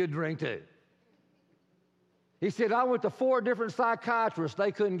 you'd drink too. He said, I went to 4 different psychiatrists.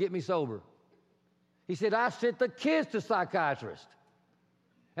 They couldn't get me sober. He said, I sent the kids to psychiatrists,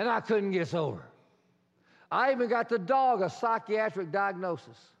 and I couldn't get sober. I even got the dog a psychiatric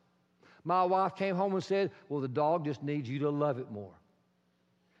diagnosis. My wife came home and said, well, the dog just needs you to love it more.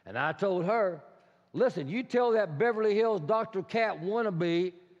 And I told her, listen, you tell that Beverly Hills Dr. Cat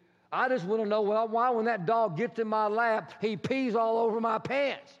wannabe, I just want to know why when that dog gets in my lap, he pees all over my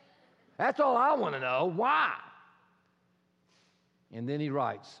pants. That's all I want to know. Why? And then he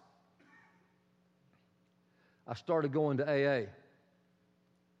writes, I started going to AA,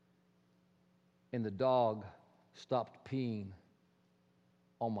 and the dog stopped peeing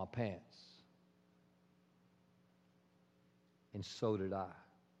on my pants. And so did I.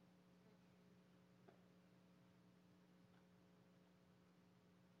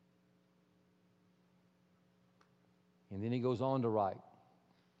 And then he goes on to write,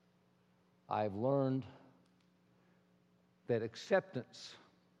 I've learned that acceptance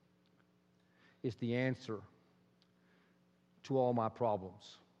is the answer to all my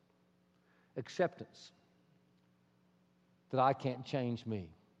problems. Acceptance that I can't change me.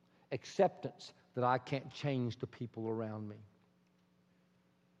 Acceptance that I can't change the people around me.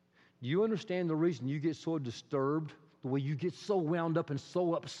 Do you understand the reason you get so disturbed, the way you get so wound up and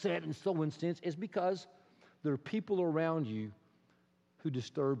so upset and so incensed, is because there are people around you who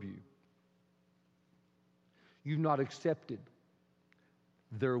disturb you. You've not accepted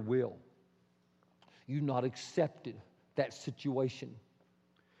their will. You've not accepted that situation.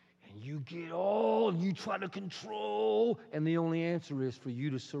 And you get all, and you try to control, and the only answer is for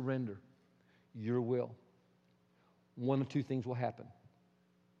you to surrender your will. One of 2 things will happen.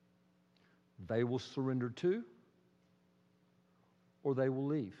 They will surrender to, or they will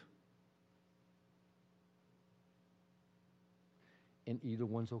leave. And either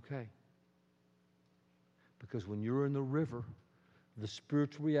one's okay. Because when you're in the river, the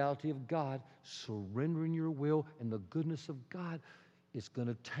spiritual reality of God, surrendering your will and the goodness of God, is going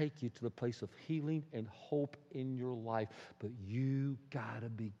to take you to the place of healing and hope in your life. But you got to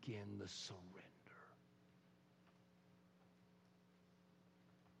begin the surrender.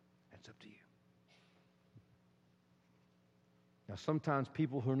 That's up to you. Now, sometimes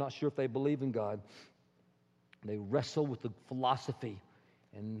people who are not sure if they believe in God, they wrestle with the philosophy.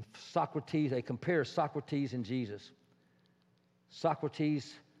 And Socrates, they compare Socrates and Jesus.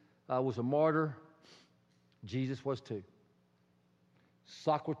 Socrates was a martyr. Jesus was too.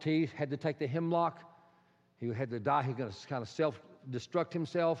 Socrates had to take the hemlock. He had to die. He was going to kind of self-destruct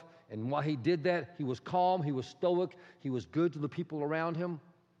himself. And while he did that, he was calm. He was stoic. He was good to the people around him.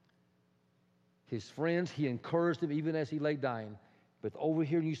 His friends, he encouraged them even as he lay dying. But over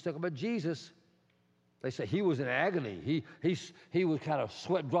here, you talk about Jesus, they say he was in agony. He was kind of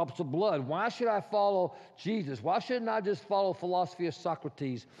sweat drops of blood. Why should I follow Jesus? Why shouldn't I just follow philosophy of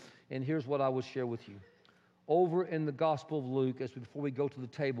Socrates? And here's what I will share with you. Over in the Gospel of Luke, before we go to the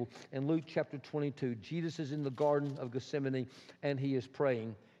table, in Luke chapter 22, Jesus is in the Garden of Gethsemane, and he is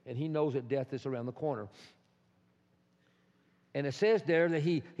praying, and he knows that death is around the corner. And it says there that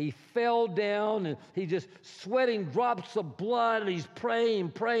he fell down and he just sweating drops of blood, and he's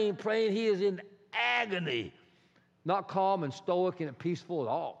praying. He is in agony, not calm and stoic and peaceful at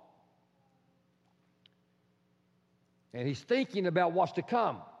all. And he's thinking about what's to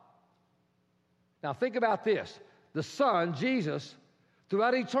come. Now think about this. The Son, Jesus,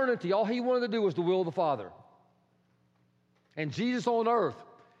 throughout eternity, all he wanted to do was the will of the Father. And Jesus on earth,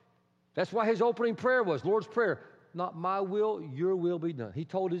 that's why his opening prayer was, Lord's Prayer, not my will, your will be done. He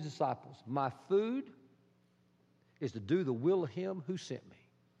told his disciples, my food is to do the will of him who sent me.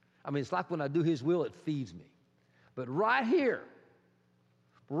 I mean, it's like when I do his will, it feeds me. But right here,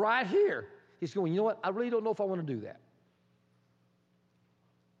 he's going, you know what? I really don't know if I want to do that.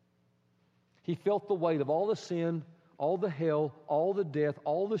 He felt the weight of all the sin, all the hell, all the death,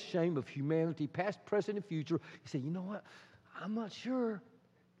 all the shame of humanity, past, present, and future. He said, you know what? I'm not sure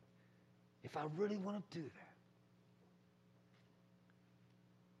if I really want to do that.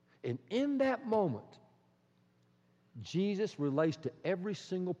 And in that moment, Jesus relates to every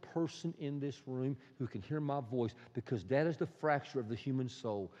single person in this room who can hear my voice, because that is the fracture of the human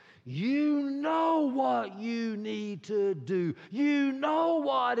soul. You know what you need to do. You know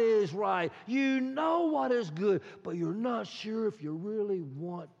what is right. You know what is good, but you're not sure if you really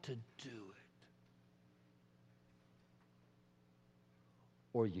want to do it.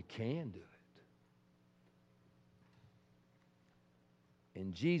 Or you can do it.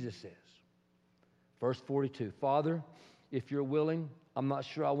 And Jesus says, verse 42, Father, if you're willing, I'm not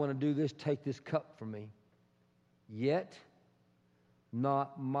sure I want to do this, take this cup from me. Yet,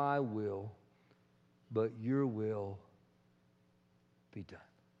 not my will, but your will be done.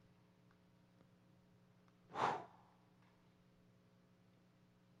 Whew.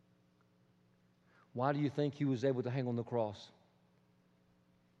 Why do you think he was able to hang on the cross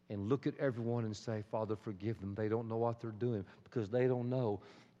and look at everyone and say, Father, forgive them. They don't know what they're doing, because they don't know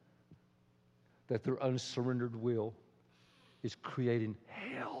that their unsurrendered will is creating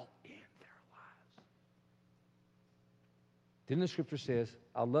hell in their lives. Then the scripture says,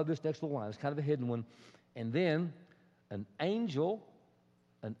 I love this next little line. It's kind of a hidden one. And then an angel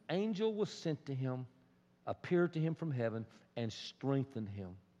was sent to him, appeared to him from heaven, and strengthened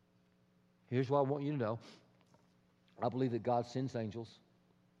him. Here's what I want you to know. I believe that God sends angels.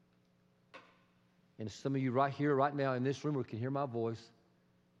 And some of you right here, right now in this room who can hear my voice,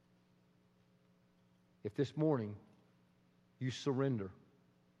 if this morning you surrender,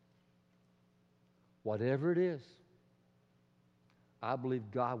 whatever it is, I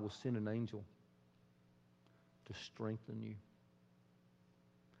believe God will send an angel to strengthen you,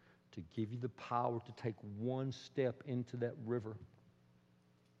 to give you the power to take one step into that river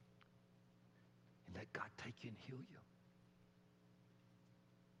and let God take you and heal you.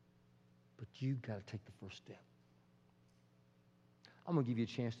 But you've got to take the first step. I'm going to give you a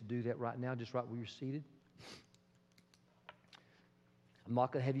chance to do that right now, just right where you're seated. I'm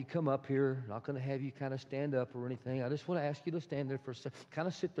not going to have you come up here. I'm not going to have you kind of stand up or anything. I just want to ask you to stand there for a second, kind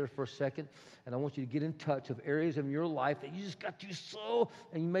of sit there for a second, and I want you to get in touch of areas of your life that you just got you so,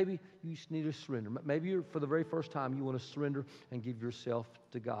 and maybe you just need to surrender. Maybe you're, for the very first time, you want to surrender and give yourself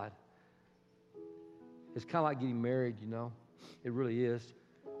to God. It's kind of like getting married, you know. It really is.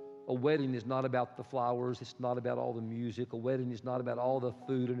 A wedding is not about the flowers. It's not about all the music. A wedding is not about all the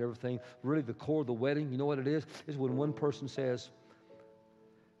food and everything. Really, the core of the wedding, you know what it is when one person says,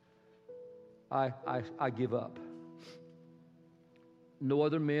 I give up. No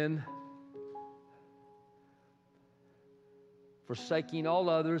other men, forsaking all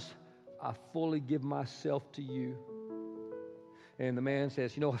others, I fully give myself to you. And the man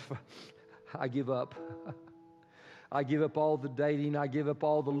says, you know what, I give up. I give up all the dating. I give up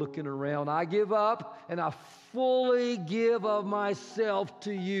all the looking around. I give up, and I fully give of myself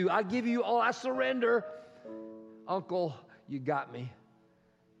to you. I give you all. I surrender. Uncle, you got me.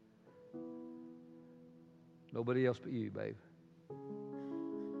 Nobody else but you, babe.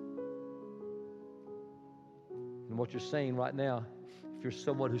 And what you're saying right now, if you're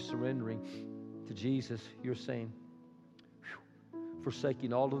someone who's surrendering to Jesus, you're saying,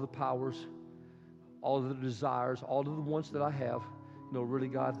 forsaking all of the powers, all of the desires, all of the wants that I have. You know, really,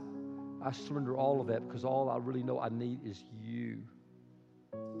 God, I surrender all of that, because all I really know I need is you.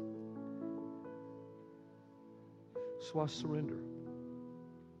 So I surrender.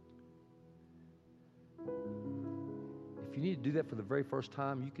 If you need to do that for the very first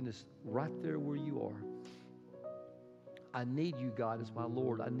time, you can just, right there where you are. I need you, God, as my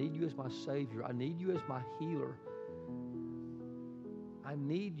Lord. I need you as my Savior. I need you as my healer. I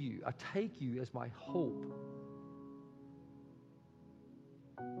need you. I take you as my hope.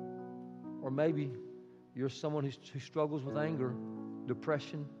 Or maybe You're someone who struggles with anger,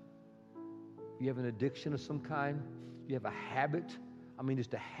 depression. You have an addiction of some kind. You have a habit. I mean,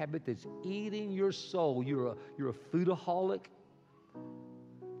 just a habit that's eating your soul. You're a foodaholic.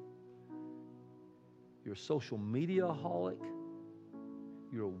 You're a social media-aholic.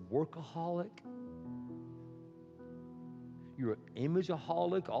 You're a workaholic. You're an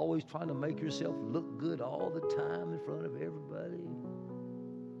image-aholic, always trying to make yourself look good all the time in front of everybody.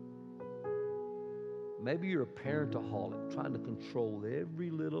 Maybe you're a parentaholic, trying to control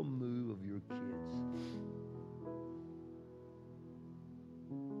every little move of your kids.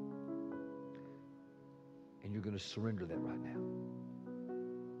 And you're going to surrender that right now.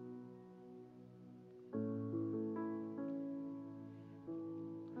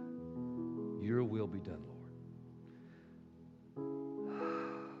 Your will be done, Lord.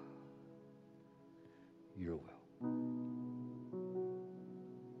 Your will.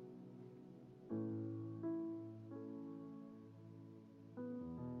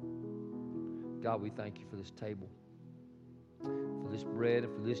 God, we thank you for this table, for this bread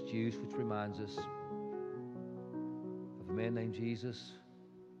and for this juice, which reminds us of a man named Jesus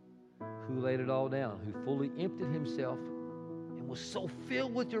who laid it all down, who fully emptied himself and was so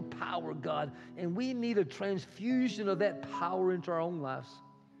filled with your power, God. And we need a transfusion of that power into our own lives.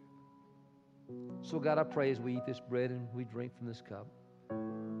 So, God, I pray as we eat this bread and we drink from this cup, it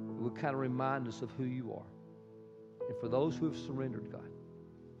will kind of remind us of who you are. And for those who have surrendered, God,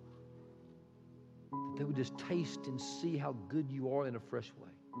 that they would just taste and see how good you are in a fresh way.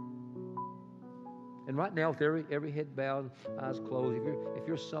 And right now, with every head bowed, eyes closed, if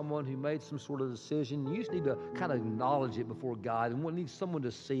you're someone who made some sort of decision, you just need to kind of acknowledge it before God, and we need someone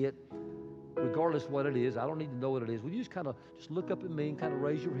to see it, regardless of what it is. I don't need to know what it is. Will you just kind of just look up at me and kind of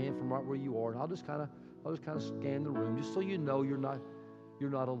raise your hand from right where you are, and I'll just kind of scan the room, just so you know you're not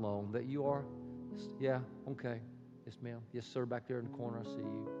alone. That you are. Yeah. Okay. Yes, ma'am. Yes, sir. Back there in the corner, I see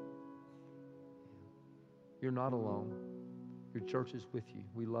you. You're not alone. Your church is with you.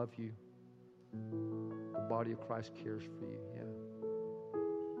 We love you. The body of Christ cares for you. Yeah.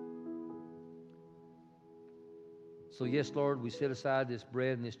 So yes, Lord, we set aside this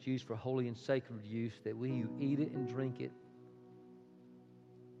bread and this juice for holy and sacred use, that we who eat it and drink it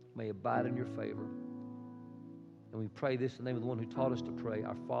may abide in your favor. And we pray this in the name of the one who taught us to pray.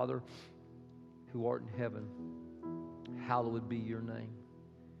 Our Father, who art in heaven, hallowed be your name.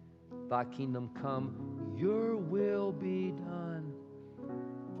 Thy kingdom come, your will be done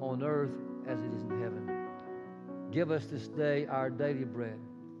on earth as it is in heaven. Give us this day our daily bread.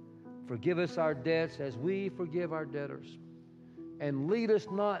 Forgive us our debts as we forgive our debtors. And lead us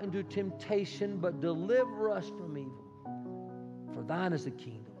not into temptation, but deliver us from evil. For thine is the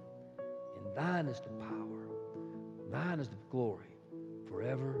kingdom, and thine is the power, thine is the glory,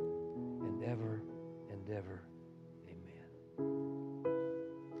 forever and ever and ever. Amen.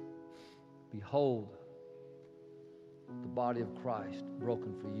 Behold, the body of Christ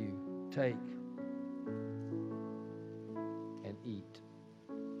broken for you. Take and eat.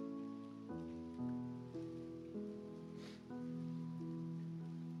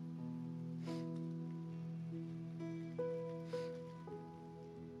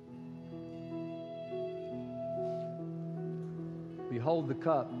 Behold the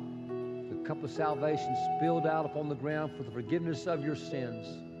cup of salvation spilled out upon the ground for the forgiveness of your sins.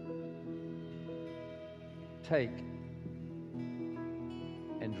 Take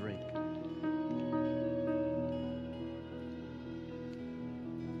and drink.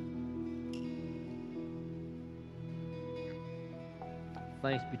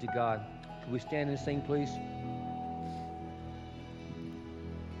 Thanks be to God. Can we stand and sing, please?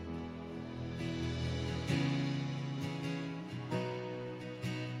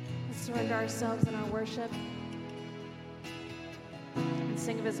 Let's surrender ourselves in our worship and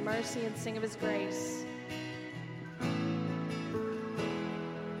sing of His mercy and sing of His grace.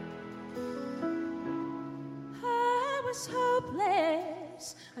 I was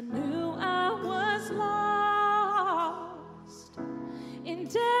hopeless. I knew I was lost. In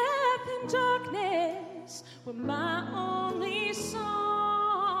death and darkness were my only songs.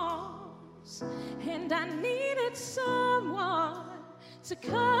 And I needed someone to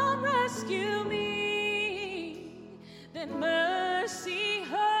come rescue me. Then mercy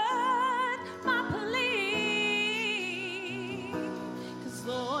heard my plea. 'Cause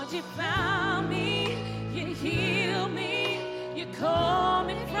Lord, you found me, you healed me, you called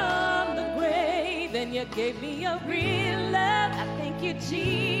me from the grave, and you gave me a real love. I thank you,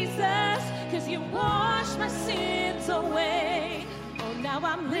 Jesus, 'cause you washed my sins away. Oh, now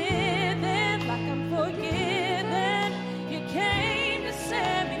I'm living like I'm forgiven. You came to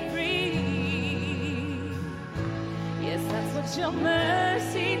set me free. what your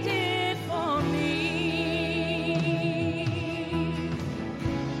mercy did for me.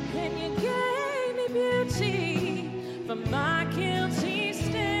 And you gave me beauty for my guilty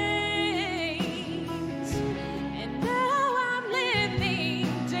stains. And now I'm living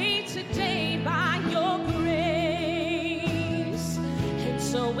day to day by your grace. And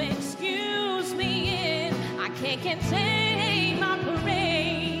so excuse me if I can't contain my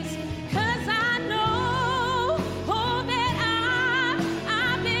praise, 'cause I know, oh, that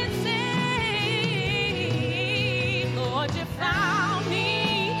I've been saved. Lord, you found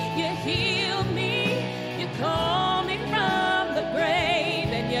me, you healed me, you called me from the grave,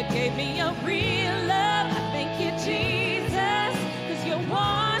 and you gave me a real love. I thank you, Jesus, 'cause you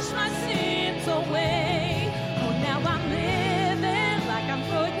washed my sins away. Oh, now I'm living like I'm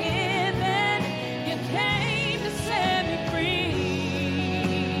forgiven. You came to set me free.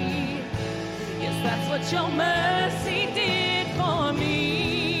 Yes, that's what your mercy did for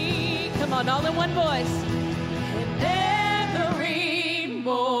me. Come on, all in one voice. And every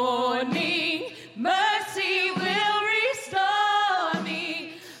morning, mercy will restore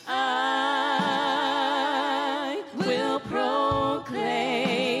me. I will proclaim.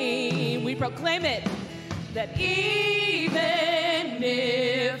 We proclaim it. That even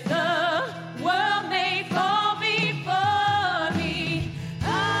if the world may fall before me,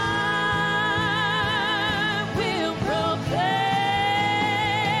 I will proclaim.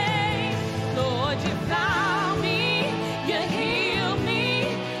 Lord, you found me, you healed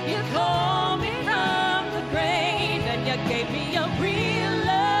me, you called me from the grave, and you gave me a real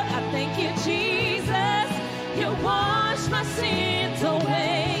love. I thank you, Jesus, you washed my sins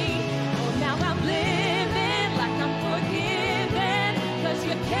away. Oh, now I'm living like I'm forgiven, 'cause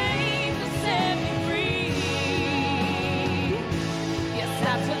you came to set me free. Yes,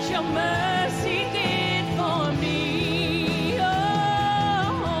 that's what your mercy did for me. Oh,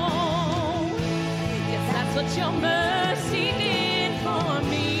 yes, that's what your mercy did for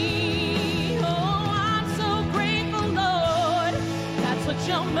me. Oh, I'm so grateful, Lord. That's what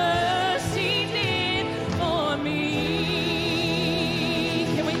your mercy did for me.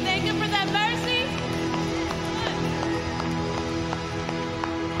 Can we thank him for that mercy?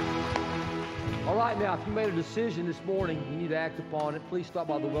 All right, now, if you made a decision this morning, you need to act upon it. Please stop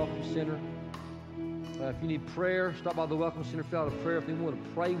by the Welcome Center. If you need prayer, stop by the Welcome Center, fill out a prayer. If they want to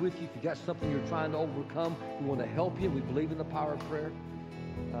pray with you, if you got something you're trying to overcome, we want to help you. We believe in the power of prayer.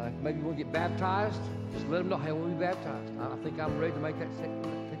 Maybe you want to get baptized, just let them know, hey, I want to be baptized. I think I'm ready to take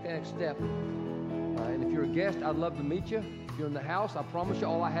that next step. And if you're a guest, I'd love to meet you. If you're in the house, I promise you,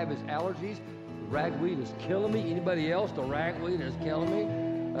 all I have is allergies. Ragweed is killing me. Anybody else, the ragweed is killing me.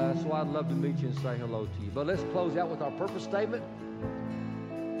 So I'd love to meet you and say hello to you. But let's close out with our purpose statement.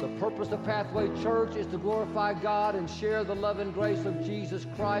 The purpose of Pathway Church is to glorify God and share the love and grace of Jesus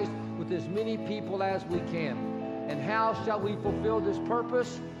Christ with as many people as we can. And how shall we fulfill this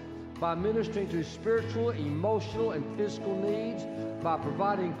purpose? By ministering to spiritual, emotional, and physical needs, by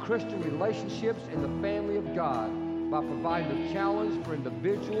providing Christian relationships in the family of God, by providing a challenge for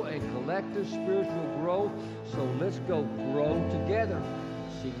individual and collective spiritual growth. So let's go grow together.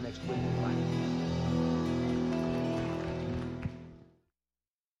 See you next week. Bye.